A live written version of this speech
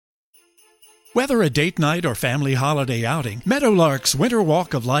Whether a date night or family holiday outing, Meadowlark's Winter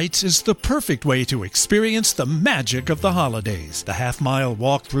Walk of Lights is the perfect way to experience the magic of the holidays. The half-mile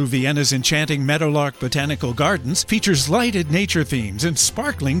walk through Vienna's enchanting Meadowlark Botanical Gardens features lighted nature themes and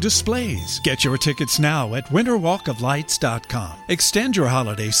sparkling displays. Get your tickets now at winterwalkoflights.com. Extend your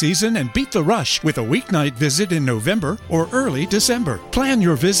holiday season and beat the rush with a weeknight visit in November or early December. Plan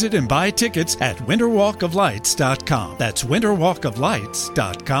your visit and buy tickets at winterwalkoflights.com. That's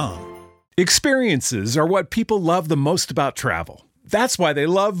winterwalkoflights.com. Experiences are what people love the most about travel. That's why they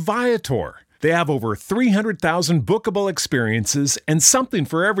love Viator. They have over 300,000 bookable experiences and something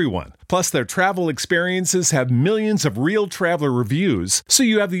for everyone. Plus, their travel experiences have millions of real traveler reviews, so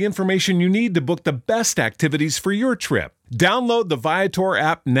you have the information you need to book the best activities for your trip. Download the Viator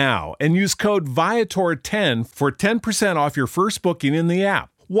app now and use code Viator10 for 10% off your first booking in the app.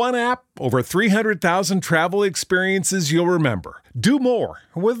 One app, over 300,000 travel experiences you'll remember. Do more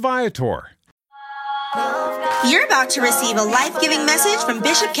with Viator. You're about to receive a life-giving message from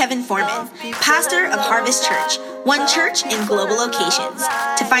Bishop Kevin Foreman, pastor of Harvest Church, one church in global locations.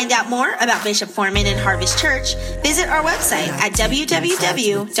 To find out more about Bishop Foreman and Harvest Church, visit our website at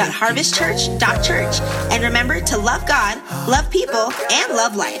www.harvestchurch.church. And remember to love God, love people, and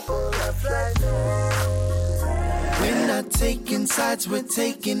love life. We're not taking sides, we're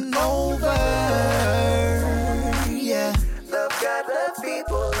taking over. Yeah. Love God, love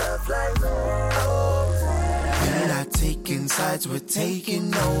people, love life. We're not taking sides, we're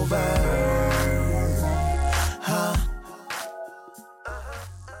taking over.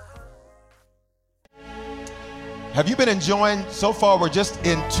 Have you been enjoying, so far we're just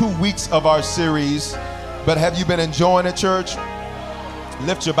in 2 weeks of our series, but have you been enjoying it, church?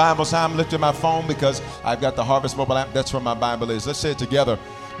 Lift your Bibles high. I'm lifting my phone because I've got the Harvest mobile app. That's where my Bible is. Let's say it together.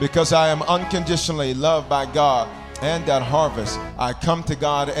 Because I am unconditionally loved by God and at Harvest, I come to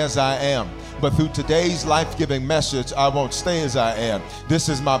God as I am. But through today's life-giving message, I won't stay as I am. This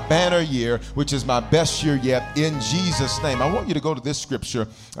is my banner year, which is my best year yet, in Jesus' name. I want you to go to this scripture,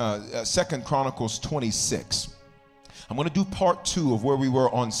 2 Chronicles 26. I'm going to do part 2 of where we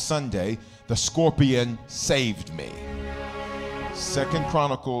were on Sunday. The scorpion saved me. 2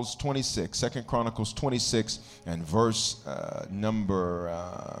 Chronicles 26 and verse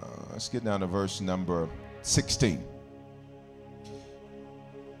let's get down to verse number 16.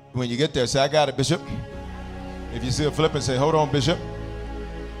 When you get there, say, I got it, Bishop. If you see a flip and say, hold on, Bishop.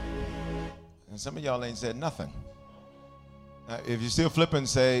 And some of y'all ain't said nothing. If you see a flip and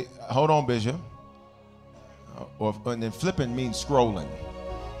say, hold on, Bishop. And then flipping means scrolling.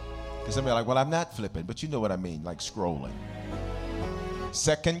 Because some of y'all are like, well, I'm not flipping, but you know what I mean, like scrolling.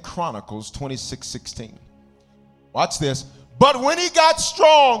 2 Chronicles 26:16. Watch this. But when he got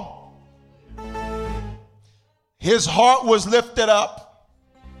strong, his heart was lifted up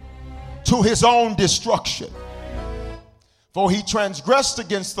to his own destruction. For he transgressed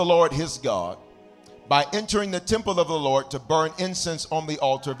against the Lord his God by entering the temple of the Lord to burn incense on the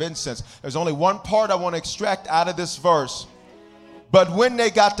altar of incense. There's only one part I want to extract out of this verse. But when they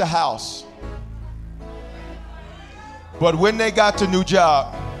got the house, but when they got the new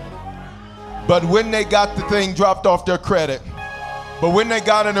job, but when they got the thing dropped off their credit, but when they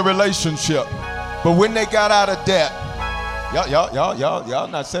got in a relationship, but when they got out of debt, y'all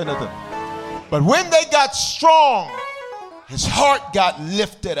not saying nothing. But when they got strong, his heart got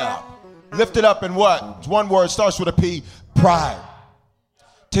lifted up. Lifted up in what? It's one word, starts with a P, pride.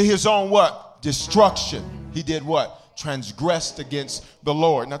 To his own what? Destruction. He did what? Transgressed against the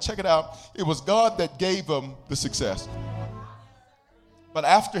Lord. Now check it out. It was God that gave him the success. But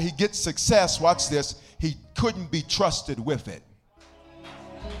after he gets success, watch this, he couldn't be trusted with it.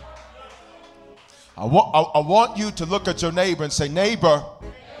 I want you to look at your neighbor and say, neighbor,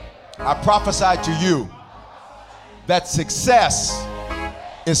 I prophesy to you that success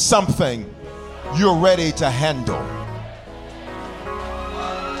is something you're ready to handle.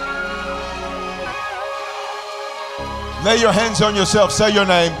 Lay your hands on yourself. Say your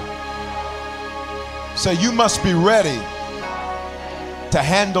name. Say, you must be ready to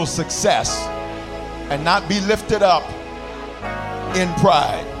handle success and not be lifted up in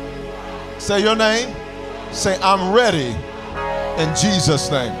pride. Say your name. Say, I'm ready in Jesus'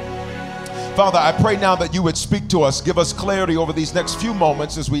 name. Father, I pray now that you would speak to us, give us clarity over these next few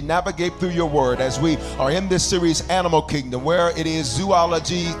moments as we navigate through your word, as we are in this series, Animal Kingdom, where it is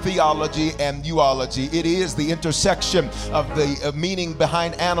zoology, theology, and euology. It is the intersection of the meaning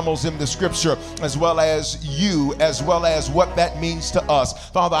behind animals in the scripture, as well as you, as well as what that means to us.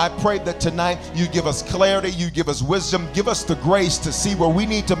 Father, I pray that tonight you give us clarity, you give us wisdom, give us the grace to see where we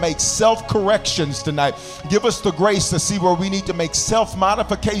need to make self-corrections tonight. Give us the grace to see where we need to make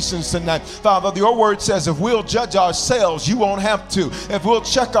self-modifications tonight, Father, your word says if we'll judge ourselves, you won't have to. If we'll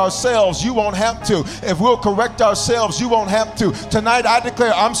check ourselves, you won't have to. If we'll correct ourselves, you won't have to. Tonight, I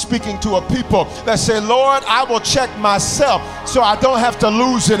declare I'm speaking to a people that say, Lord, I will check myself so I don't have to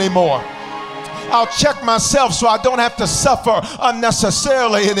lose anymore. I'll check myself so I don't have to suffer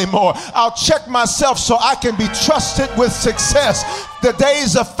unnecessarily anymore. I'll check myself so I can be trusted with success. The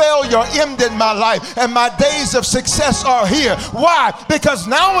days of failure end in my life and my days of success are here. Why? Because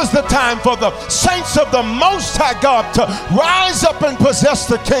now is the time for the saints of the Most High God to rise up and possess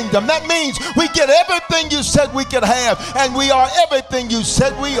the kingdom. That means we get everything you said we could have, and we are everything you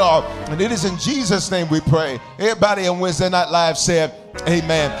said we are. And it is in Jesus' name we pray. Everybody on Wednesday Night Live said,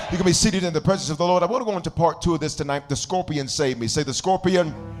 amen. You can be seated in the presence of the Lord. I want to go into part 2 of this tonight. The scorpion saved me. Say, the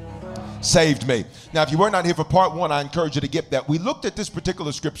scorpion saved me. Now, if you were not here for part 1, I encourage you to get that. We looked at this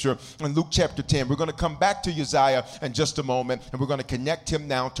particular scripture in Luke chapter 10. We're going to come back to Uzziah in just a moment, and we're going to connect him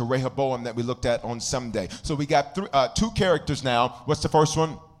now to Rehoboam that we looked at on Sunday. So we got 2 characters now. What's the first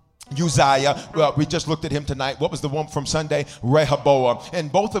one? Uzziah. Well, we just looked at him tonight. What was the one from Sunday? Rehoboam.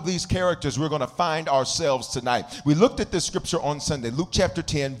 And both of these characters we're going to find ourselves tonight. We looked at this scripture on Sunday, Luke chapter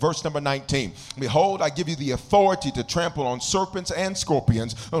 10, verse number 19. Behold, I give you the authority to trample on serpents and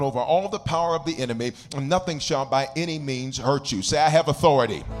scorpions and over all the power of the enemy, and nothing shall by any means hurt you. Say, I have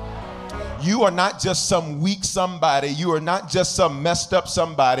authority. You are not just some weak somebody. You are not just some messed up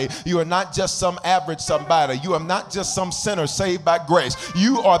somebody. You are not just some average somebody. You are not just some sinner saved by grace.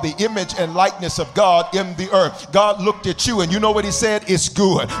 You are the image and likeness of God in the earth. God looked at you, and you know what he said? It's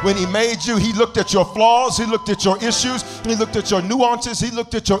good. When he made you, he looked at your flaws. He looked at your issues. He looked at your nuances. He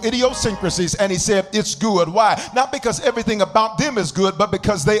looked at your idiosyncrasies, and he said, it's good. Why? Not because everything about them is good, but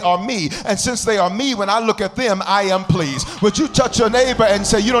because they are me. And since they are me, when I look at them, I am pleased. Would you touch your neighbor and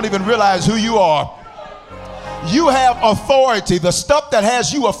say, you don't even realize who you are? You have authority. The stuff that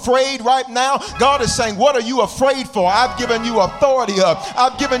has you afraid right now, God is saying, what are you afraid for? I've given you authority of.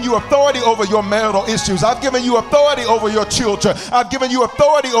 I've given you authority over your marital issues. I've given you authority over your children. I've given you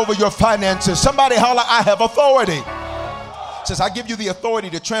authority over your finances. Somebody holler, I have authority. Says, I give you the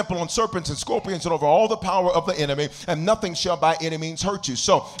authority to trample on serpents and scorpions and over all the power of the enemy, and nothing shall by any means hurt you.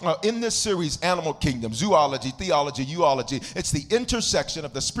 So in this series, Animal Kingdom, zoology, theology, euology, it's the intersection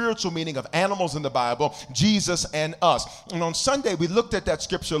of the spiritual meaning of animals in the Bible, Jesus and us. And on Sunday, we looked at that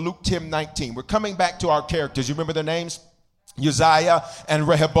scripture, Luke 10:19. We're coming back to our characters. You remember their names? Uzziah and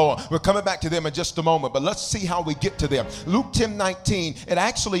Rehoboam. We're coming back to them in just a moment, but let's see how we get to them. Luke 10:19, it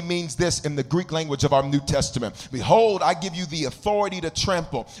actually means this in the Greek language of our New Testament. Behold, I give you the authority to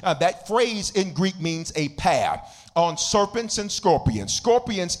trample. That phrase in Greek means a path on serpents and scorpions.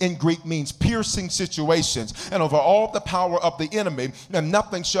 Scorpions in Greek means piercing situations, and over all the power of the enemy, and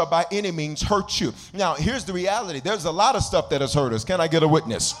nothing shall by any means hurt you. Now, here's the reality. There's a lot of stuff that has hurt us. Can I get a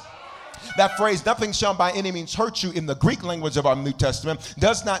witness? That phrase, nothing shall by any means hurt you, in the Greek language of our New Testament,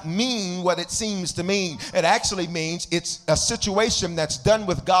 does not mean what it seems to mean. It actually means it's a situation that's done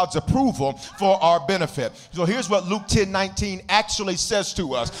with God's approval for our benefit. So here's what Luke 10:19 actually says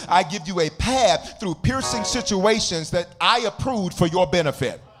to us. I give you a path through piercing situations that I approved for your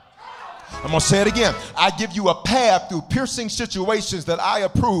benefit. I'm going to say it again. I give you a path through piercing situations that I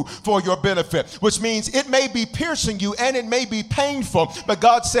approve for your benefit, which means it may be piercing you and it may be painful, but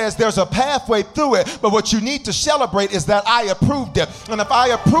God says there's a pathway through it. But what you need to celebrate is that I approved it. And if I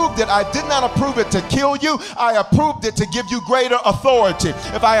approved it, I did not approve it to kill you. I approved it to give you greater authority.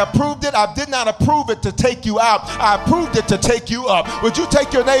 If I approved it, I did not approve it to take you out. I approved it to take you up. Would you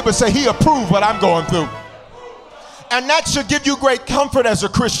take your neighbor and say, he approved what I'm going through? And that should give you great comfort as a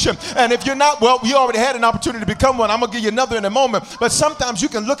Christian. And if you're not, well, you already had an opportunity to become one. I'm going to give you another in a moment. But sometimes you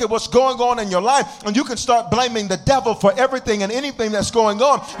can look at what's going on in your life and you can start blaming the devil for everything and anything that's going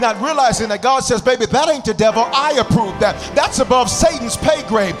on, not realizing that God says, baby, that ain't the devil. I approve that. That's above Satan's pay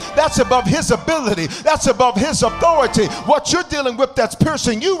grade. That's above his ability. That's above his authority. What you're dealing with that's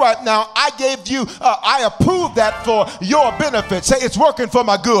piercing you right now, I gave you, I approve that for your benefit. Say, it's working for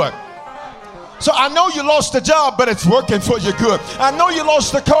my good. So I know you lost a job, but it's working for your good. I know you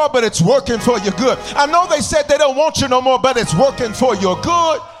lost a car, but it's working for your good. I know they said they don't want you no more, but it's working for your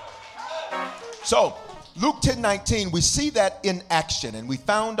good. So Luke 10:19, we see that in action, and we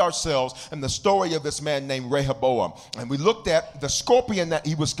found ourselves in the story of this man named Rehoboam. And we looked at the scorpion that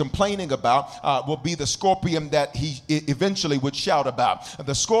he was complaining about will be the scorpion that he eventually would shout about.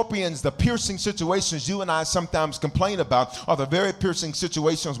 The scorpions, the piercing situations you and I sometimes complain about, are the very piercing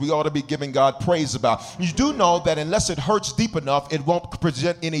situations we ought to be giving God praise about. You do know that unless it hurts deep enough, it won't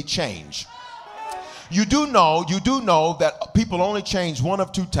present any change. You do know that people only change one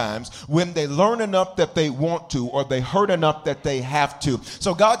of two times: when they learn enough that they want to, or they hurt enough that they have to.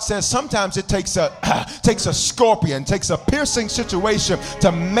 So God says sometimes it takes a scorpion, takes a piercing situation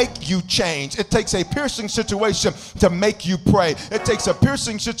to make you change. It takes a piercing situation to make you pray. It takes a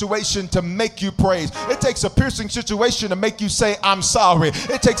piercing situation to make you praise. It takes a piercing situation to make you say, I'm sorry.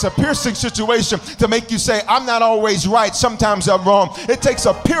 It takes a piercing situation to make you say, I'm not always right. Sometimes I'm wrong. It takes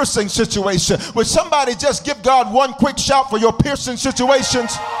a piercing situation. Would somebody just give God one quick shout for your piercing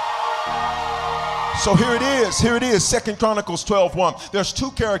situations? So here it is, 2 Chronicles 12:1. There's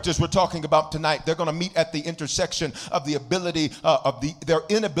two characters we're talking about tonight. They're going to meet at the intersection of the ability their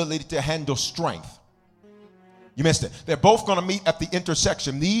inability to handle strength. You missed it. They're both going to meet at the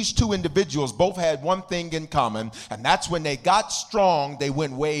intersection. These two individuals both had one thing in common, and that's when they got strong, they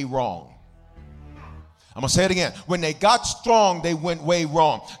went way wrong. I'm going to say it again. When they got strong, they went way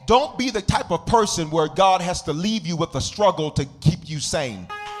wrong. Don't be the type of person where God has to leave you with a struggle to keep you sane.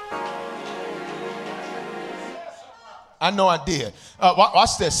 I know I did.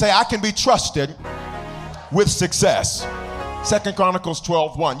 Watch this. Say, I can be trusted with success. 2 Chronicles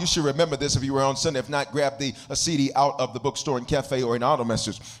 12:1. You should remember this if you were on Sunday. If not, grab a CD out of the bookstore in cafe or in auto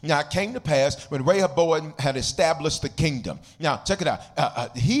message. Now, it came to pass when Rehoboam had established the kingdom. Now, check it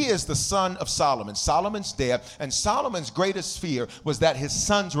out. He is the son of Solomon. Solomon's dead, and Solomon's greatest fear was that his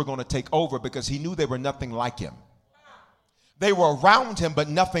sons were going to take over because he knew they were nothing like him. They were around him, but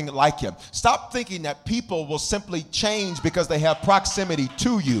nothing like him. Stop thinking that people will simply change because they have proximity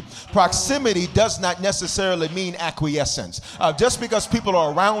to you. Proximity does not necessarily mean acquiescence. Just because people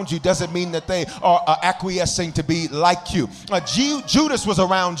are around you doesn't mean that they are acquiescing to be like you. Judas was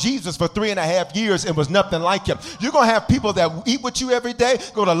around Jesus for 3.5 years and was nothing like him. You're going to have people that eat with you every day,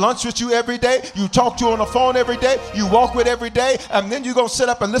 go to lunch with you every day, you talk to on the phone every day, you walk with every day, and then you're going to sit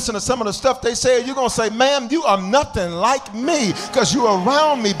up and listen to some of the stuff they say, and you're going to say, ma'am, you are nothing like me. Because you're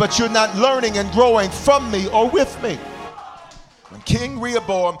around me, but you're not learning and growing from me or with me. When King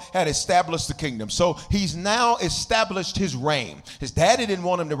Rehoboam had established the kingdom, so he's now established his reign. His daddy didn't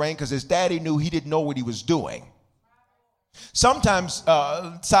want him to reign because his daddy knew he didn't know what he was doing. Sometimes,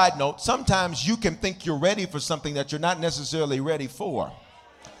 side note, sometimes you can think you're ready for something that you're not necessarily ready for.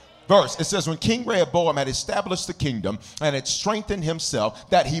 Verse, it says, when King Rehoboam had established the kingdom and had strengthened himself,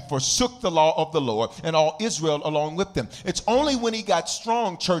 that he forsook the law of the Lord and all Israel along with him. It's only when he got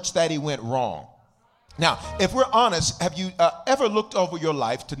strong, church, that he went wrong. Now, if we're honest, have you ever looked over your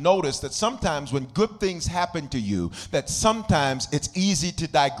life to notice that sometimes when good things happen to you, that sometimes it's easy to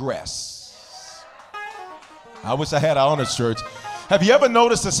digress? I wish I had an honest church. Have you ever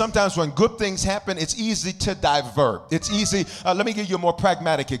noticed that sometimes when good things happen, it's easy to divert? It's easy. Let me give you a more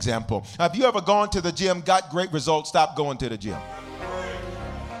pragmatic example. Have you ever gone to the gym, got great results, stopped going to the gym?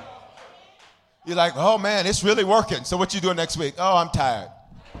 You're like, oh man, it's really working. So what you doing next week? Oh, I'm tired.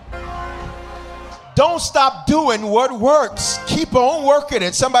 Don't stop doing what works. Keep on working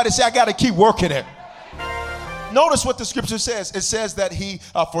it. Somebody say, I got to keep working it. Notice what the scripture says. It says that he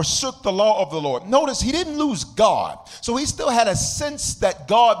forsook the law of the Lord. Notice he didn't lose God. So he still had a sense that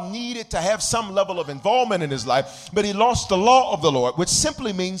God needed to have some level of involvement in his life, but he lost the law of the Lord, which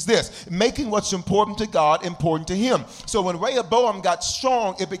simply means this: making what's important to God important to him. So when Rehoboam got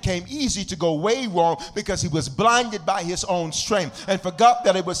strong, it became easy to go way wrong because he was blinded by his own strength and forgot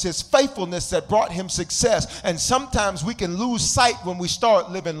that it was his faithfulness that brought him success. And sometimes we can lose sight when we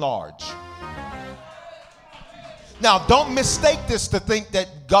start living large. Now, don't mistake this to think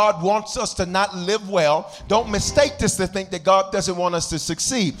that God wants us to not live well. Don't mistake this to think that God doesn't want us to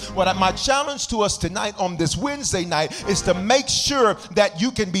succeed. My challenge to us tonight on this Wednesday night is to make sure that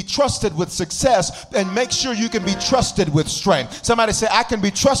you can be trusted with success and make sure you can be trusted with strength. Somebody say, I can be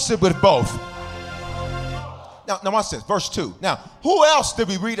trusted with both. Now watch this, verse 2. Now, who else did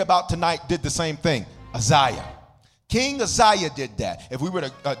we read about tonight did the same thing? Uzziah. King Uzziah did that. If we were to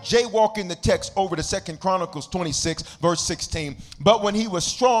jaywalk in the text over to 2 Chronicles 26, verse 16, but when he was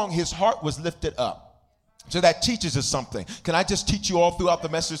strong, his heart was lifted up. So that teaches us something. Can I just teach you all throughout the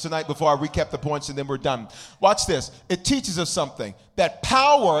message tonight before I recap the points and then we're done? Watch this. It teaches us something, that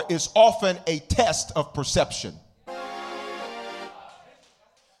power is often a test of perception.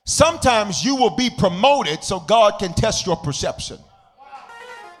 Sometimes you will be promoted so God can test your perception.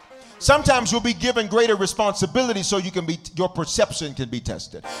 Sometimes you'll be given greater responsibility so your perception can be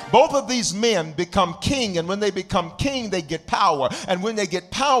tested. Both of these men become king, and when they become king, they get power. And when they get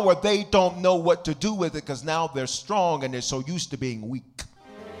power, they don't know what to do with it because now they're strong and they're so used to being weak.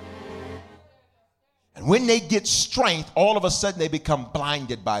 And when they get strength, all of a sudden they become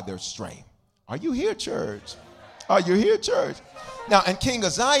blinded by their strength. Are you here, church? Are you here, church? Now, in King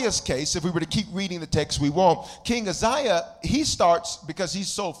Uzziah's case, if we were to keep reading the text, we won't. King Uzziah, he starts, because he's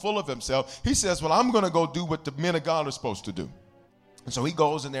so full of himself, he says, well, I'm going to go do what the men of God are supposed to do. And so he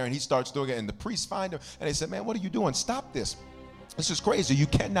goes in there and he starts doing it. And the priests find him and they said, man, what are you doing? Stop this. This is crazy. You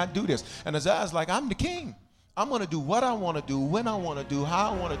cannot do this. And Uzziah's like, I'm the king. I'm going to do what I want to do, when I want to do,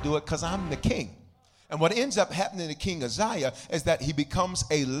 how I want to do it, because I'm the king. And what ends up happening to King Uzziah is that he becomes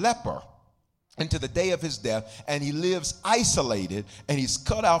a leper until the day of his death, and he lives isolated, and he's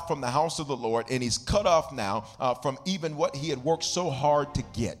cut off from the house of the Lord, and he's cut off now from even what he had worked so hard to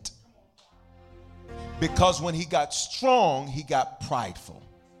get. Because when he got strong, he got prideful.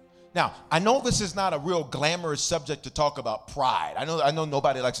 Now, I know this is not a real glamorous subject to talk about pride. I know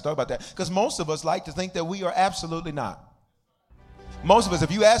nobody likes to talk about that, because most of us like to think that we are absolutely not. Most of us,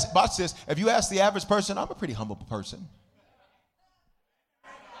 if you ask, watch this, if you ask the average person, I'm a pretty humble person.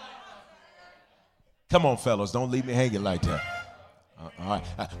 Come on, fellas, don't leave me hanging like that. All right.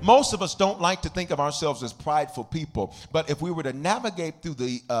 Most of us don't like to think of ourselves as prideful people, but if we were to navigate through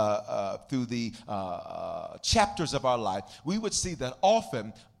the chapters of our life, we would see that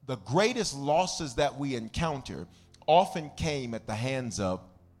often the greatest losses that we encounter often came at the hands of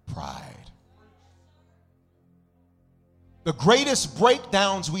pride. The greatest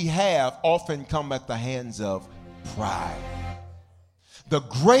breakdowns we have often come at the hands of pride. The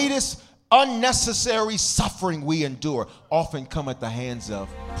greatest unnecessary suffering we endure often come at the hands of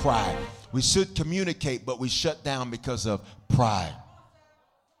pride. We should communicate, but we shut down because of pride.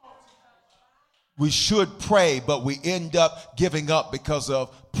 We should pray, but we end up giving up because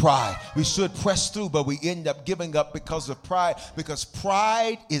of pride. We should press through, but we end up giving up because of pride, because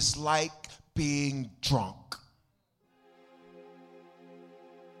pride is like being drunk.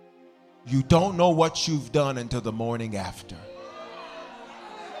 You don't know what you've done until the morning after.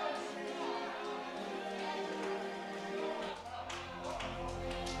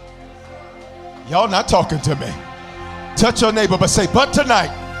 Y'all not talking to me. Touch your neighbor, but say, but tonight.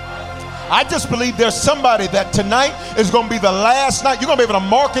 I just believe there's somebody that tonight is going to be the last night. You're going to be able to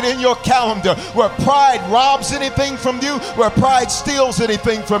mark it in your calendar where pride robs anything from you, where pride steals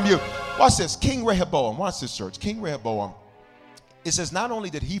anything from you. Watch this. King Rehoboam. Watch this, church. King Rehoboam. It says not only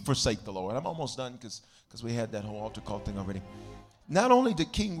did he forsake the Lord. I'm almost done because we had that whole altar call thing already. Not only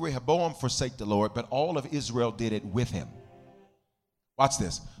did King Rehoboam forsake the Lord, but all of Israel did it with him. Watch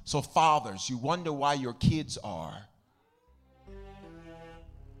this. So fathers, you wonder why your kids are.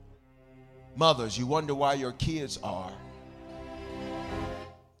 Mothers, you wonder why your kids are.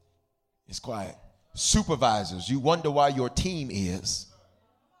 It's quiet. Supervisors, you wonder why your team is.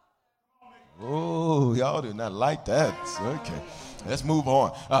 Oh, y'all do not like that. Okay, let's move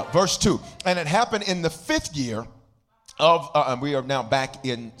on. Verse 2. And it happened in the 5th year of, we are now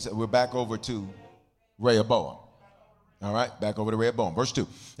we're back over to Rehoboam. All right, back over to Rehoboam. Verse 2.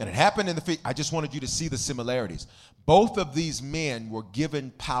 And it happened in the 5th. I just wanted you to see the similarities. Both of these men were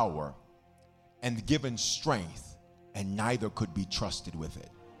given power and given strength, and neither could be trusted with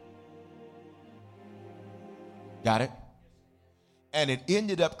it. Got it? And it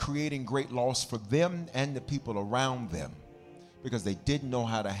ended up creating great loss for them and the people around them because they didn't know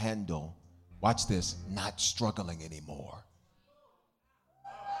how to handle, watch this, not struggling anymore.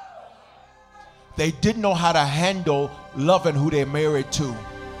 They didn't know how to handle loving who they're married to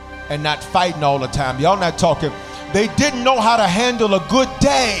and not fighting all the time. Y'all not talking. They didn't know how to handle a good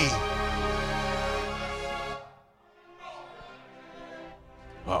day.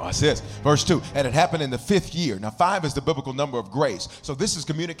 Oh, it says, verse 2, and it happened in the 5th year. Now, 5 is the biblical number of grace. So this is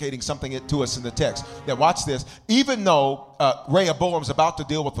communicating something to us in the text. Now, watch this. Even though Rehoboam's about to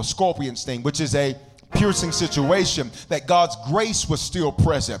deal with a scorpion sting, which is a piercing situation, that God's grace was still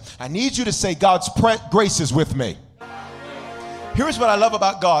present. I need you to say, God's grace is with me. Here's what I love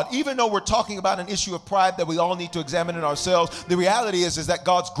about God. Even though we're talking about an issue of pride that we all need to examine in ourselves, the reality is that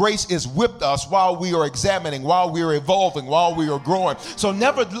God's grace is with us while we are examining, while we are evolving, while we are growing. So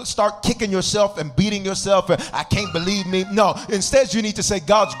never start kicking yourself and beating yourself and I can't believe me. No, instead you need to say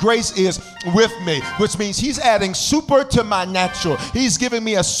God's grace is with me, which means he's adding super to my natural. He's giving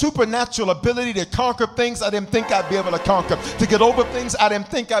me a supernatural ability to conquer things I didn't think I'd be able to conquer, to get over things I didn't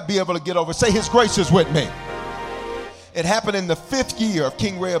think I'd be able to get over. Say his grace is with me. It happened in the 5th year of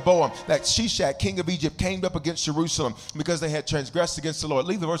King Rehoboam that Shishak, king of Egypt, came up against Jerusalem because they had transgressed against the Lord.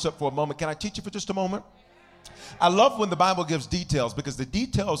 Leave the verse up for a moment. Can I teach you for just a moment? I love when the Bible gives details because the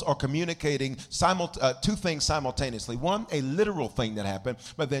details are communicating two things simultaneously. One, a literal thing that happened,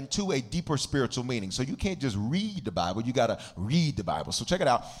 but then two, a deeper spiritual meaning. So you can't just read the Bible, you got to read the Bible. So check it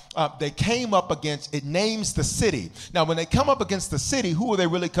out. They came up against, it names the city. Now, when they come up against the city, who are they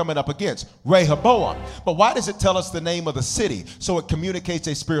really coming up against? Rehoboam. But why does it tell us the name of the city? So it communicates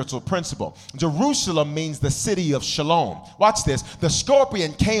a spiritual principle. Jerusalem means the city of Shalom. Watch this. The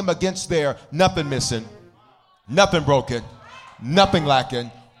scorpion came against their nothing missing, nothing broken, nothing lacking,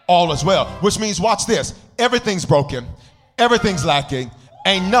 all is well. Which means, watch this, everything's broken, everything's lacking,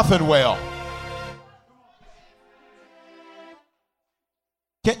 ain't nothing well.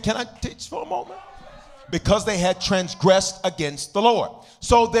 Can I teach for a moment? Because they had transgressed against the Lord.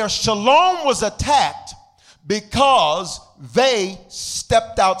 So their shalom was attacked because they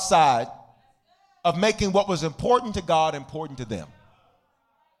stepped outside of making what was important to God important to them.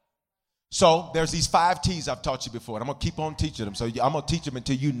 So there's these 5 T's I've taught you before, and I'm going to keep on teaching them. So I'm going to teach them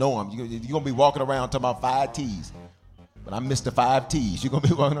until you know them. You're going to be walking around talking about 5 T's. But I'm Mr. 5 T's. You're going to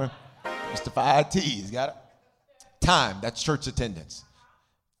be walking around Mr. 5 T's. Got it? Time, that's church attendance.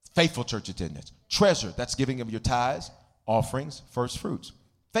 Faithful church attendance. Treasure, that's giving of your tithes, offerings, first fruits.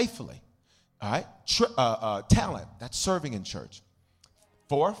 Faithfully. All right? Talent, that's serving in church.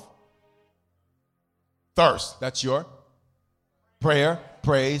 4th, thirst, that's your prayer,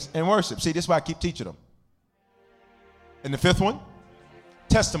 praise, and worship. See, this is why I keep teaching them. And the 5th one,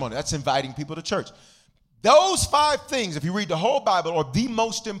 testimony. That's inviting people to church. Those 5 things, if you read the whole Bible, are the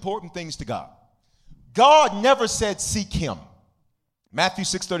most important things to God. God never said seek him. Matthew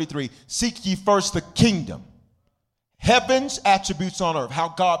 6:33, seek ye first the kingdom. Heaven's attributes on earth, how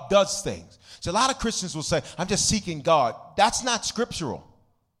God does things. So a lot of Christians will say, I'm just seeking God. That's not scriptural.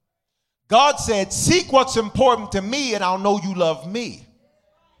 God said, seek what's important to me and I'll know you love me.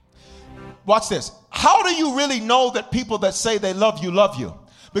 Watch this. How do you really know that people that say they love you?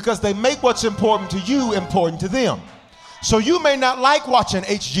 Because they make what's important to you important to them. So you may not like watching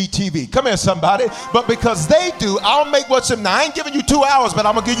HGTV. Come here, somebody. But because they do, I'll make what's important. Now, I ain't giving you 2 hours, but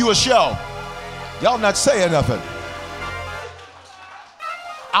I'm going to give you a show. Y'all not saying nothing.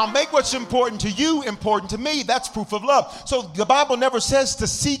 I'll make what's important to you important to me. That's proof of love. So the Bible never says to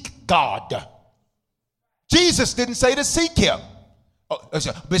seek God. Jesus didn't say to seek him. Oh,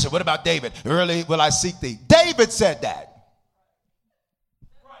 Bishop, what about David? Early will I seek thee. David said that.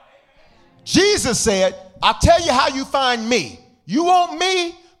 Jesus said, I'll tell you how you find me. You want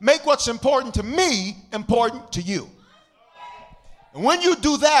me? Make what's important to me important to you. And when you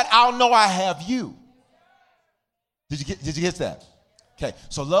do that, I'll know I have you. Did you get that? Okay,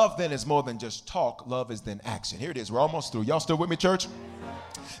 so love then is more than just talk. Love is then action. Here it is. We're almost through. Y'all still with me, church?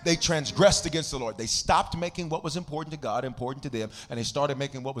 They transgressed against the Lord. They stopped making what was important to God important to them, and they started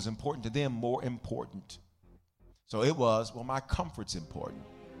making what was important to them more important. So it was, well, my comfort's important.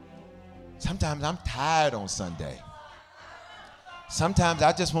 Sometimes I'm tired on Sunday. Sometimes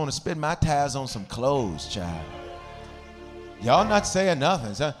I just want to spend my tithes on some clothes, child. Y'all not saying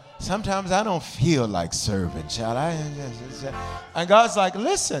nothing. Sometimes I don't feel like serving, child. And God's like,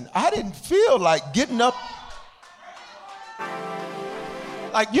 listen, I didn't feel like getting up.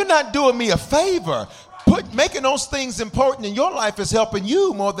 Like, you're not doing me a favor. Making those things important in your life is helping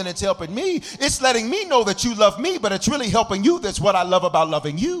you more than it's helping me. It's letting me know that you love me, but it's really helping you. That's what I love about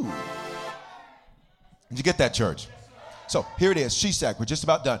loving you. Did you get that, church? So here it is. Shishak, we're just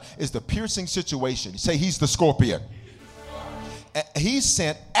about done. Is the piercing situation. Say he's the scorpion. He's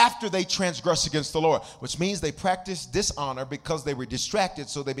sent after they transgressed against the Lord, which means they practiced dishonor because they were distracted,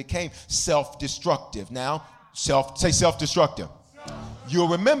 so they became self-destructive. Now, say self-destructive. You'll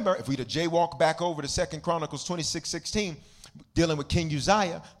remember, if we'd have jaywalked back over to 2 Chronicles 26:16, dealing with King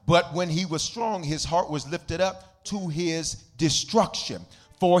Uzziah, but when he was strong, his heart was lifted up to his destruction,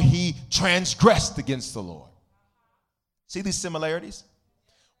 for he transgressed against the Lord. See these similarities?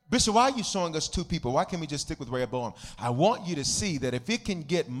 Bishop, why are you showing us 2 people? Why can't we just stick with Rehoboam? I want you to see that if it can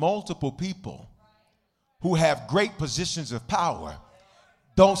get multiple people who have great positions of power,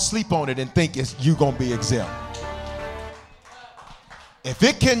 don't sleep on it and think you're going to be exempt. If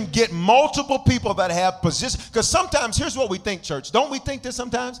it can get multiple people that have positions, because sometimes, here's what we think, church. Don't we think this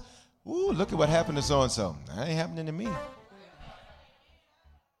sometimes? Ooh, look at what happened to so-and-so. That ain't happening to me.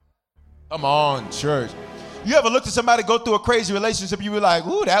 Come on, church. You ever looked at somebody go through a crazy relationship, you were like,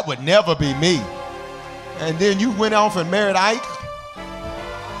 ooh, that would never be me. And then you went off and married Ike.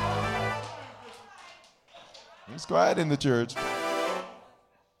 It's quiet in the church.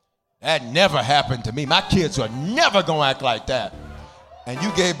 That never happened to me. My kids are never going to act like that. And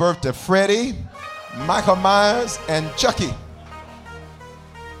you gave birth to Freddie, Michael Myers, and Chucky.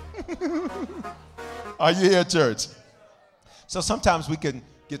 Are you here, church? So sometimes we can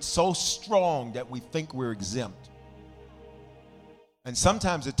get so strong that we think we're exempt. And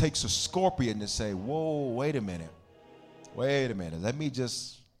sometimes it takes a scorpion to say, whoa, wait a minute. Let me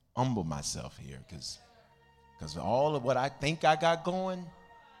just humble myself here, because all of what I think I got going,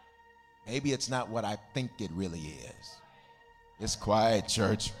 maybe it's not what I think it really is. It's quiet,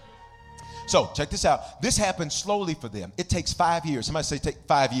 church. So check this out. This happened slowly for them. It takes 5 years. Somebody say take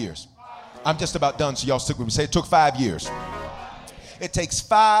 5 years. I'm just about done, so y'all stick with me. Say it took 5 years. It takes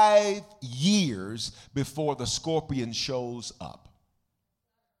 5 years before the scorpion shows up.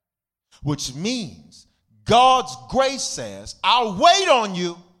 Which means God's grace says, I'll wait on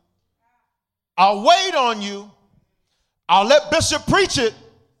you. I'll wait on you. I'll let Bishop preach it.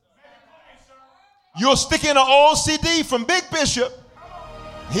 You'll stick in an old CD from Big Bishop.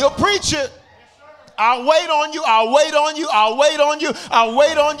 He'll preach it. I'll wait on you. I'll wait on you. I'll wait on you. I'll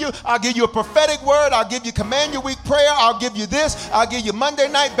wait on you. I'll give you a prophetic word. I'll give you command your week prayer. I'll give you this. I'll give you Monday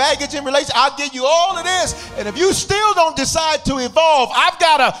night baggage and relation. I'll give you all of this. And if you still don't decide to evolve, I've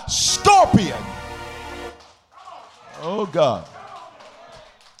got a scorpion. Oh, God.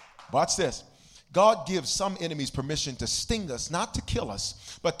 Watch this. God gives some enemies permission to sting us, not to kill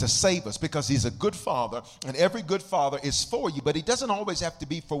us, but to save us, because he's a good father, and every good father is for you, but he doesn't always have to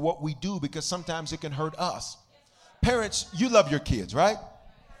be for what we do, because sometimes it can hurt us. Parents, you love your kids, right?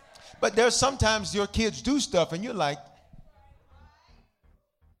 But there's sometimes your kids do stuff and you're like,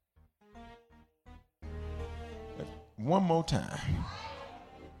 one more time.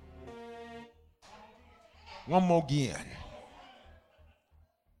 One more again.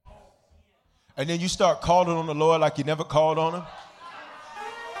 And then you start calling on the Lord like you never called on him.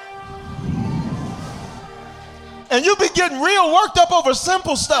 And you be getting real worked up over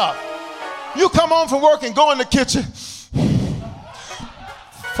simple stuff. You come home from work and go in the kitchen.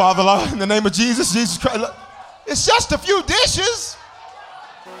 Father, Lord, in the name of Jesus Christ. It's just a few dishes.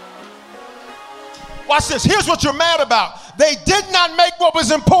 Watch this. Here's what you're mad about. They did not make what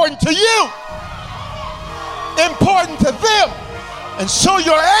was important to you important to them. And so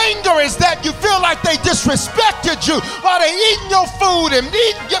your anger is that you feel like they disrespected you while they eating your food and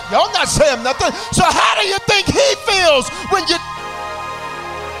eating. Y'all not saying nothing. So how do you think he feels when you?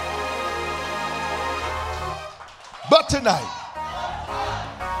 But tonight,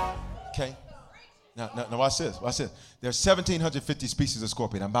 okay. Now watch this. Watch this. There's 1,750 species of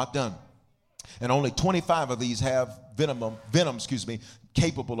scorpion. I'm about done. And only 25 of these have venom,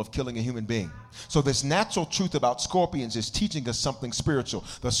 capable of killing a human being. So this natural truth about scorpions is teaching us something spiritual.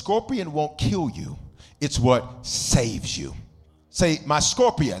 The scorpion won't kill you. It's what saves you. Say, my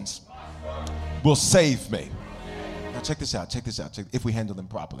scorpions will save me. Now check this out. If we handle them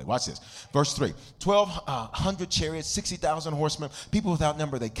properly. Watch this. Verse 3. 1,200 chariots, 60,000 horsemen, people without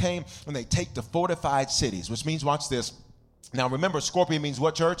number. They came and they take the fortified cities, which means, watch this. Now remember, scorpion means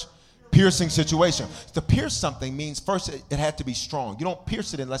what, church? Piercing situation. To pierce something means first it had to be strong. You don't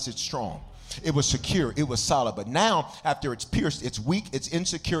pierce it unless it's strong. It was secure. It was solid. But now, after it's pierced, it's weak, it's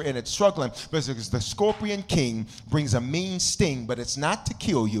insecure, and it's struggling. Because the scorpion king brings a mean sting, but it's not to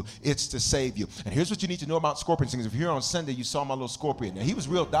kill you. It's to save you. And here's what you need to know about scorpion stings. If you're here on Sunday, you saw my little scorpion. Now, he was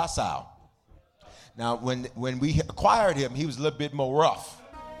real docile. Now, when we acquired him, he was a little bit more rough.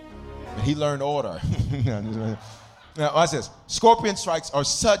 But he learned order. Now, watch this. Scorpion strikes are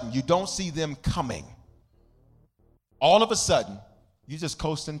sudden. You don't see them coming. All of a sudden, you're just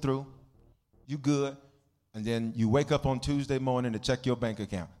coasting through. You good. And then you wake up on Tuesday morning to check your bank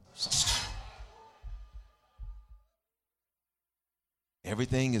account.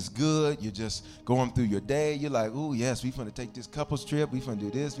 Everything is good. You're just going through your day. You're like, oh, yes, we finna take this couples trip. We finna do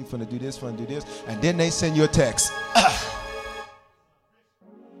this. We finna do this. Finna do this. And then they send you a text.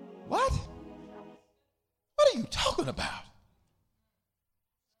 What? What are you talking about?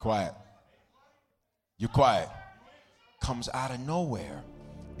 Quiet. You're quiet. Comes out of nowhere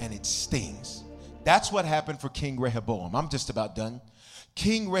and it stings. That's what happened for King Rehoboam. I'm just about done.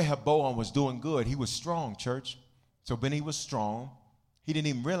 King Rehoboam was doing good. He was strong, church. So when he was strong, he didn't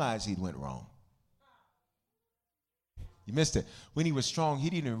even realize he'd went wrong. You missed it. When he was strong, he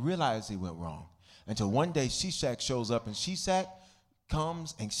didn't even realize he went wrong. Until one day Shishak shows up, and Shishak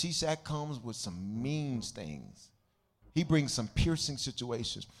comes with some mean things. He brings some piercing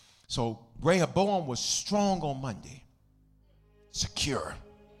situations. So Rehoboam was strong on Monday, secure.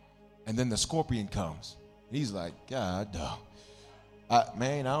 And then the scorpion comes. He's like, God,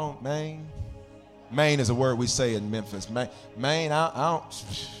 Maine is a word we say in Memphis. Maine, I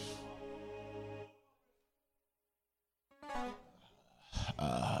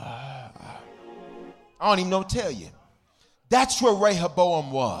don't even know what to tell you. That's where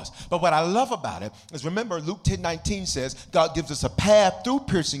Rehoboam was. But what I love about it is, remember, Luke 10:19 says God gives us a path through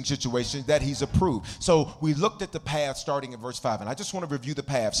piercing situations that he's approved. So we looked at the path starting in verse 5. And I just want to review the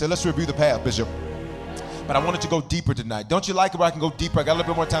path. So let's review the path, Bishop. But I wanted to go deeper tonight. Don't you like it where I can go deeper? I got a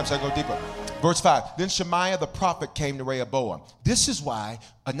little bit more time so I can go deeper. Verse 5. Then Shemaiah the prophet came to Rehoboam. This is why,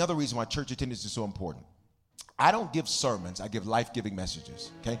 another reason why church attendance is so important. I don't give sermons. I give life-giving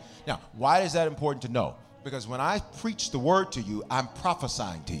messages. Okay? Now, why is that important to know? Because when I preach the word to you, I'm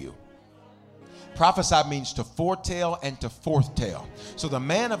prophesying to you. Prophesy means to foretell and to forthtell. So the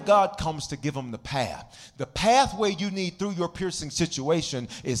man of God comes to give him the path. The pathway you need through your piercing situation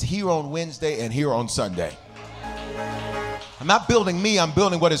is here on Wednesday and here on Sunday. I'm not building me, I'm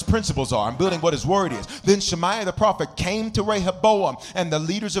building what his principles are. I'm building what his word is. Then Shemaiah the prophet came to Rehoboam and the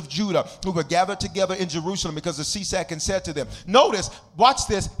leaders of Judah who were gathered together in Jerusalem because of Shishak and said to them, notice, watch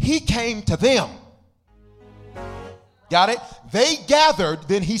this, he came to them. Got it? They gathered,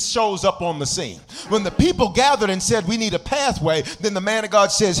 then he shows up on the scene. When the people gathered and said, we need a pathway, then the man of God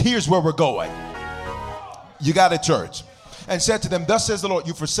says, here's where we're going. You got it, church. And said to them, thus says the Lord,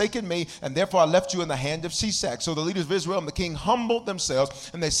 you've forsaken me, and therefore I left you in the hand of Shishak. So the leaders of Israel and the king humbled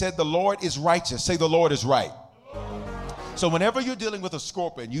themselves, and they said, the Lord is righteous. Say, the Lord is right. So whenever you're dealing with a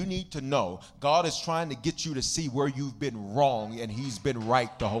scorpion, you need to know God is trying to get you to see where you've been wrong, and he's been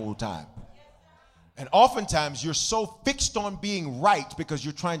right the whole time. And oftentimes you're so fixed on being right because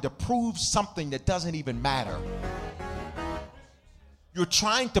you're trying to prove something that doesn't even matter. You're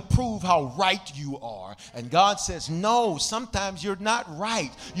trying to prove how right you are. And God says, no, sometimes you're not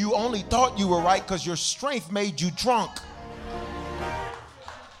right. You only thought you were right because your strength made you drunk.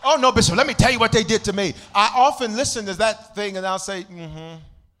 Oh, no, Bishop, let me tell you what they did to me. I often listen to that thing and I'll say,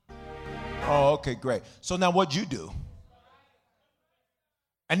 oh, okay, great. So now what'd you do?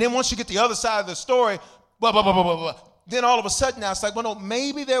 And then once you get the other side of the story, blah, blah, blah, blah, blah, blah, then all of a sudden now it's like, well, no,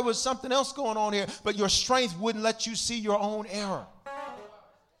 maybe there was something else going on here, but your strength wouldn't let you see your own error.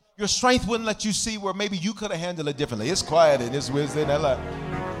 Your strength wouldn't let you see where maybe you could have handled it differently. It's quiet and it's wisdom.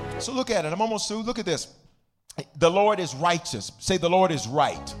 So look at it. I'm almost through. Look at this. The Lord is righteous. Say, the Lord is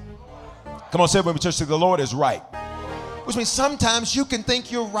right. Come on, say it with me, church. Say, the Lord is right. Which means sometimes you can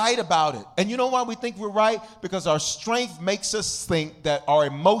think you're right about it. And you know why we think we're right? Because our strength makes us think that our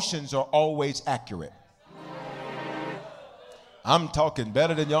emotions are always accurate. I'm talking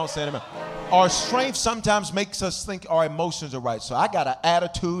better than y'all saying it. Our strength sometimes makes us think our emotions are right. So I got an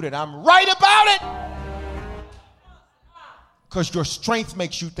attitude and I'm right about it. Because your strength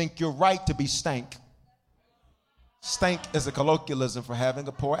makes you think you're right to be stank. Stank is a colloquialism for having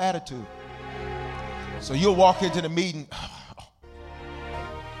a poor attitude. So you'll walk into the meeting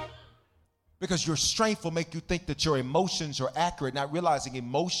because your strength will make you think that your emotions are accurate, not realizing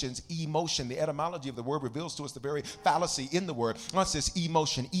emotion, the etymology of the word reveals to us the very fallacy in the word. It says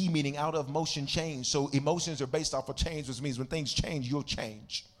emotion, meaning out of motion change. So emotions are based off of change, which means when things change, you'll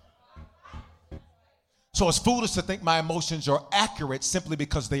change. So it's foolish to think my emotions are accurate simply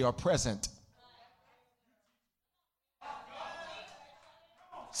because they are present.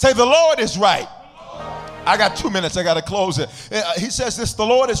 Say, the Lord is right. I got 2 minutes. I got to close it. He says this, the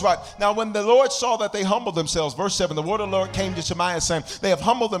Lord is right. Now, when the Lord saw that they humbled themselves, verse 7, the word of the Lord came to Shemaiah saying, they have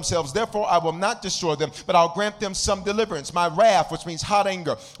humbled themselves. Therefore, I will not destroy them, but I'll grant them some deliverance. My wrath, which means hot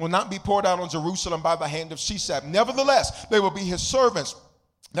anger, will not be poured out on Jerusalem by the hand of Shishak. Nevertheless, they will be his servants,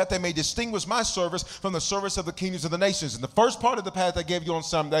 that they may distinguish my service from the service of the kingdoms of the nations. And the first part of the path I gave you on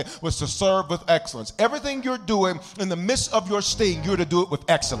Sunday was to serve with excellence. Everything you're doing in the midst of your sting, you're to do it with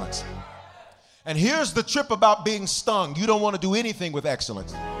excellence. And here's the trip about being stung. You don't want to do anything with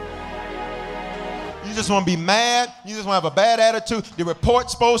excellence. You just want to be mad. You just want to have a bad attitude. The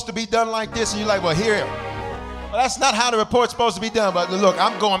report's supposed to be done like this. And you're like, well, here. Well, that's not how the report's supposed to be done. But look,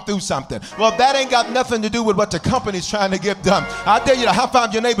 I'm going through something. Well, that ain't got nothing to do with what the company's trying to get done. I dare you to high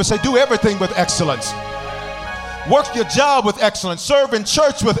five your neighbor. Say, do everything with excellence. Work your job with excellence. Serve in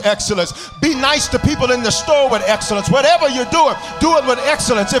church with excellence. Be nice to people in the store with excellence. Whatever you're doing, do it with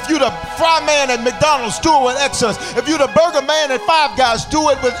excellence. If you're the fry man at McDonald's, do it with excellence. If you're the burger man at Five Guys, do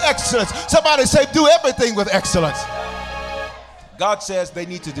it with excellence. Somebody say, do everything with excellence. God says they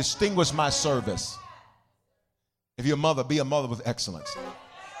need to distinguish my service. If you're a mother, be a mother with excellence.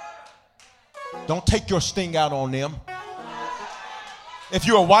 Don't take your sting out on them. If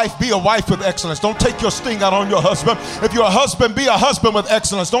you're a wife, be a wife with excellence. Don't take your sting out on your husband. If you're a husband, be a husband with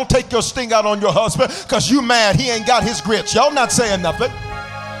excellence. Don't take your sting out on your husband because you mad he ain't got his grits. Y'all not saying nothing.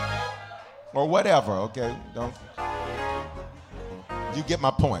 Or whatever, okay? Don't. You get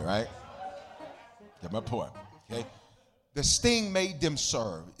my point, right? Get my point, okay? The sting made them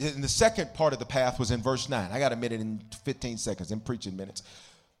serve. And the second part of the path was in verse 9. I got a minute and 15 seconds. I'm preaching minutes.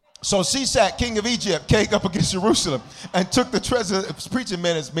 So Shishak, king of Egypt, came up against Jerusalem and took the treasure. Preaching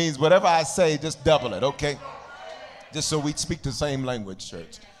minutes means whatever I say, just double it, okay? Just so we speak the same language,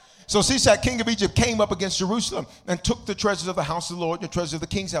 church. So Shishak, king of Egypt, came up against Jerusalem and took the treasures of the house of the Lord, the treasures of the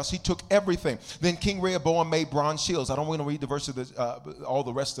king's house. He took everything. Then King Rehoboam made bronze shields. I don't want to read the verse of all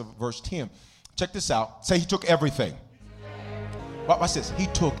the rest of verse 10. Check this out. Say he took everything. Watch this. He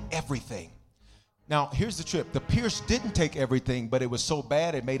took everything. Now, here's the trip. The Pierce didn't take everything, but it was so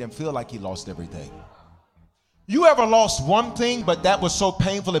bad it made him feel like he lost everything. You ever lost one thing, but that was so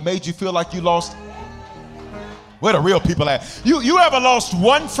painful it made you feel like you lost? Where the real people at? You ever lost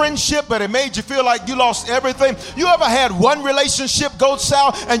one friendship, but it made you feel like you lost everything? You ever had one relationship go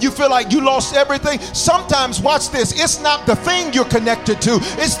south and you feel like you lost everything? Sometimes, watch this, it's not the thing you're connected to.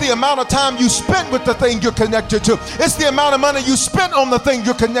 It's the amount of time you spent with the thing you're connected to. It's the amount of money you spent on the thing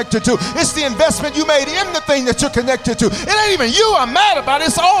you're connected to. It's the investment you made in the thing that you're connected to. It ain't even you I'm mad about.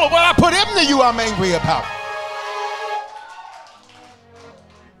 It's all of what I put into you I'm angry about.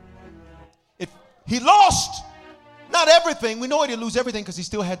 If he lost not everything. We know he didn't lose everything because he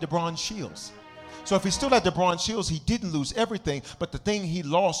still had the bronze shields. So if he still had the bronze shields, he didn't lose everything. But the thing he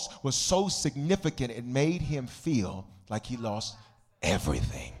lost was so significant, it made him feel like he lost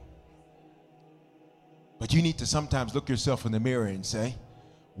everything. But you need to sometimes look yourself in the mirror and say,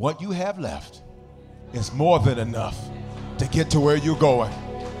 what you have left is more than enough to get to where you're going.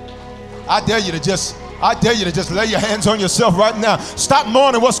 I dare you to just lay your hands on yourself right now. Stop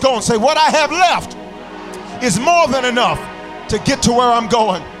mourning what's going. Say, what I have left is more than enough to get to where I'm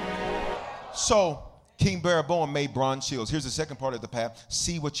going. So King Rehoboam made bronze shields. Here's the second part of the path.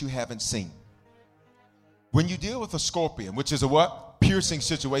 See what you haven't seen. When you deal with a scorpion, which is a what? Piercing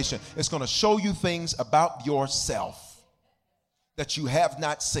situation, it's going to show you things about yourself that you have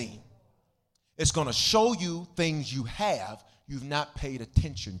not seen. It's going to show you things you've not paid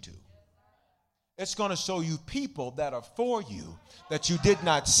attention to. It's going to show you people that are for you that you did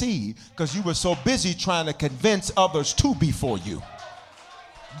not see because you were so busy trying to convince others to be for you.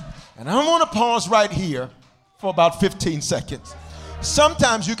 And I want to pause right here for about 15 seconds.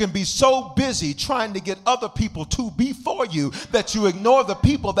 Sometimes you can be so busy trying to get other people to be for you that you ignore the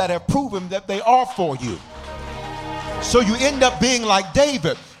people that have proven that they are for you. So you end up being like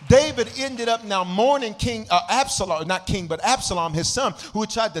David. David ended up now mourning Absalom, his son, who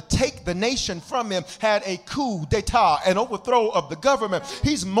tried to take the nation from him, had a coup d'etat, an overthrow of the government.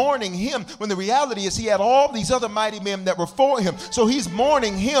 He's mourning him when the reality is he had all these other mighty men that were for him. So he's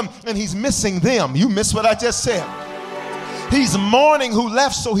mourning him and he's missing them. You missed what I just said. He's mourning who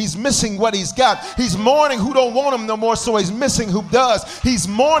left, so he's missing what he's got. He's mourning who don't want him no more, so he's missing who does. He's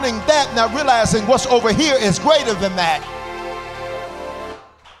mourning that, not realizing what's over here is greater than that.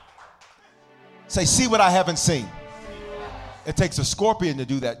 Say, see what I haven't seen. It takes a scorpion to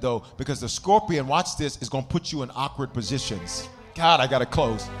do that, though, because the scorpion, watch this, is going to put you in awkward positions. God, I got to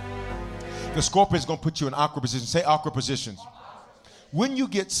close. The scorpion is going to put you in awkward positions. Say awkward positions. When you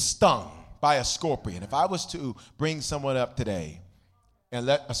get stung by a scorpion, if I was to bring someone up today and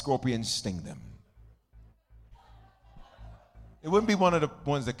let a scorpion sting them, it wouldn't be one of the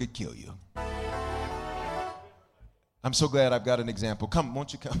ones that could kill you. I'm so glad I've got an example. Come,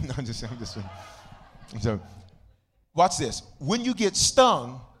 won't you come? No, I'm just so, watch this. When you get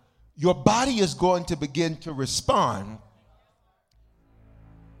stung, your body is going to begin to respond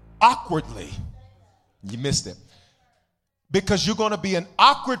awkwardly. You missed it. Because you're going to be in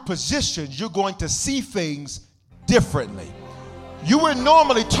awkward positions, you're going to see things differently. You would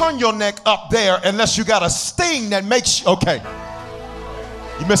normally turn your neck up there unless you got a sting that makes you, okay.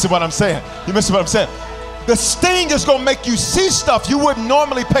 You missing what I'm saying? You missing what I'm saying? The sting is going to make you see stuff you wouldn't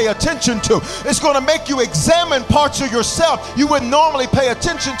normally pay attention to. It's going to make you examine parts of yourself you wouldn't normally pay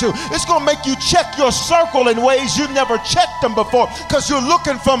attention to. It's going to make you check your circle in ways you've never checked them before because you're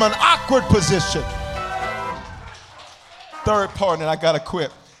looking from an awkward position. Third part, and I got to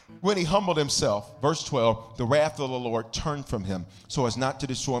quit. When he humbled himself, verse 12, the wrath of the Lord turned from him so as not to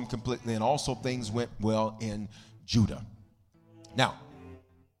destroy him completely, and also things went well in Judah. Now,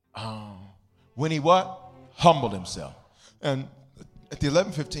 when he what? Humbled himself. And at the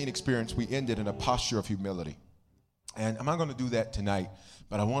 11:15 experience, we ended in a posture of humility. And I'm not going to do that tonight,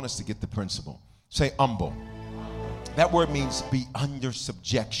 but I want us to get the principle. Say humble. That word means be under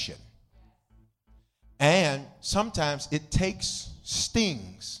subjection. And sometimes it takes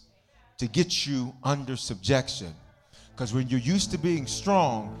stings to get you under subjection. Because when you're used to being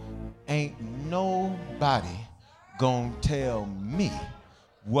strong, ain't nobody gonna tell me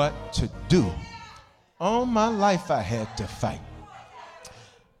what to do All my life I had to fight.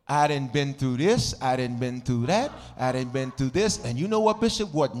 I done been through this, I done been through that, I done been through this, and you know what,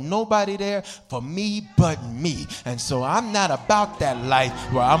 Bishop? Wasn't nobody there for me but me. And so I'm not about that life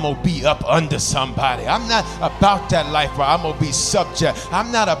where I'm going to be up under somebody. I'm not about that life where I'm going to be subject.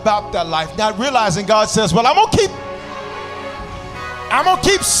 I'm not about that life. Not realizing God says, well, I'm going to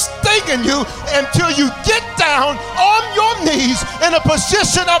keep stinging you until you get down on your knees in a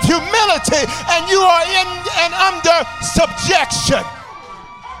position of humility and you are in and under subjection.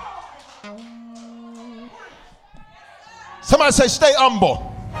 Somebody say, stay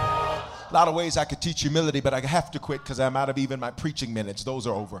humble. A lot of ways I could teach humility, but I have to quit because I'm out of even my preaching minutes. Those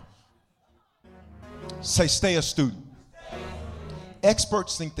are over. Say, stay a student.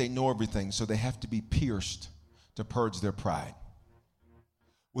 Experts think they know everything, so they have to be pierced to purge their pride.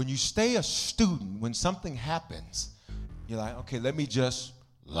 When you stay a student, when something happens, you're like, okay, let me just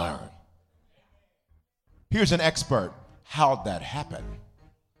learn. Here's an expert. How'd that happen?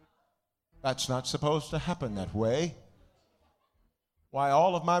 That's not supposed to happen that way. Why,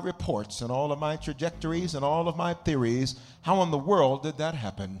 all of my reports and all of my trajectories and all of my theories, how in the world did that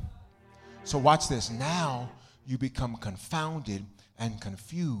happen? So watch this. Now you become confounded and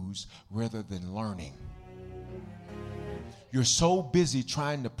confused rather than learning. You're so busy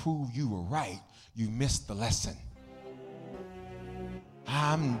trying to prove you were right, you missed the lesson.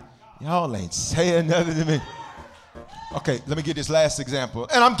 Y'all ain't saying nothing to me. Okay, let me get this last example.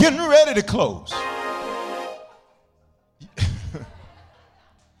 And I'm getting ready to close.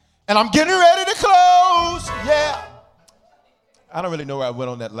 And I'm getting ready to close. Yeah. I don't really know where I went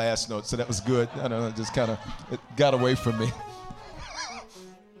on that last note, so that was good. I don't know, it just kind of it got away from me.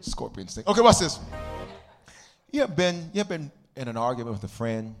 Scorpion sting. Okay, watch this. You have been in an argument with a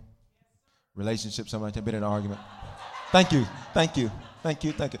friend, relationship, something like that, been in an argument. Thank you.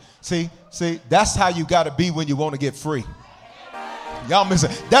 See, that's how you got to be when you want to get free. Y'all miss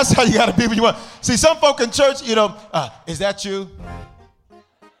it. That's how you got to be when you want. See, some folk in church, is that you?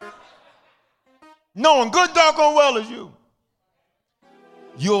 Knowing good doggone well is you.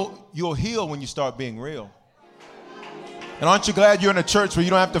 You'll heal when you start being real. And aren't you glad you're in a church where you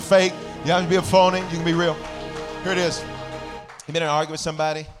don't have to fake, you don't have to be a phony, you can be real. Here it is. You've been in an argument with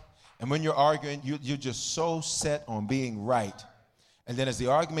somebody, and when you're arguing, you're just so set on being right. And then as the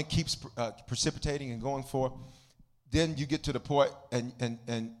argument keeps precipitating and going forth, then you get to the point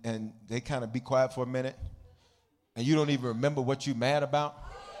and they kind of be quiet for a minute, and you don't even remember what you're mad about.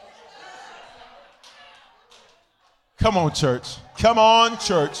 Come on, church. Come on,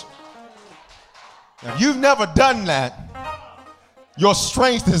 church. Now, if you've never done that, your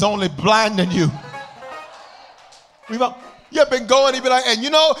strength is only blinding you. You've been going, you be like, and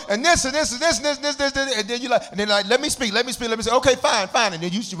this, and then you're like, let me speak. Okay, fine. And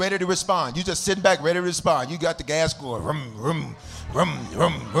then you're ready to respond. You just sitting back, ready to respond. You got the gas going, rum, rum, rum,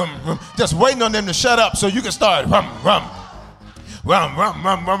 rum, rum, rum, just waiting on them to shut up so you can start rum, rum. Rum, rum,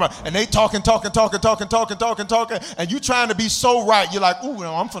 rum, rum, rum. And they talking, and you trying to be so right. You're like, ooh,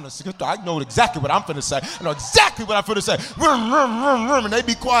 I'm finna say, I know exactly what I'm finna say. I know exactly what I'm finna say. Rum, rum, rum, rum, and they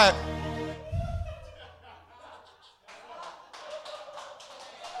be quiet.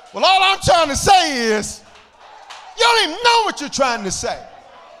 Well, all I'm trying to say is, you don't even know what you're trying to say.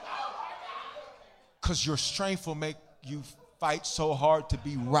 Because your strength will make you fight so hard to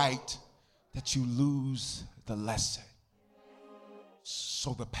be right that you lose the lesson.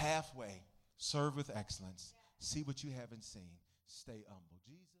 So the pathway, serve with excellence, see what you haven't seen, stay humble.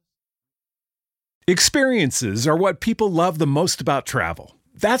 Jesus. Experiences are what people love the most about travel.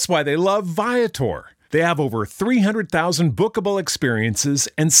 That's why they love Viator. They have over 300,000 bookable experiences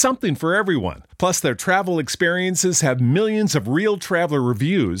and something for everyone. Plus, their travel experiences have millions of real traveler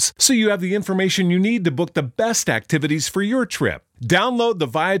reviews, so you have the information you need to book the best activities for your trip. Download the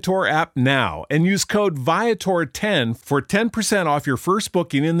Viator app now and use code Viator10 for 10% off your first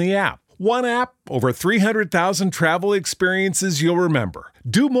booking in the app. One app, over 300,000 travel experiences you'll remember.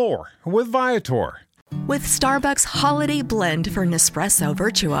 Do more with Viator. With Starbucks Holiday Blend for Nespresso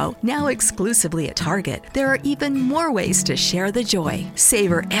Virtuo, now exclusively at Target, there are even more ways to share the joy.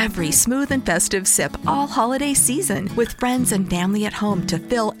 Savor every smooth and festive sip all holiday season with friends and family at home to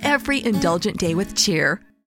fill every indulgent day with cheer.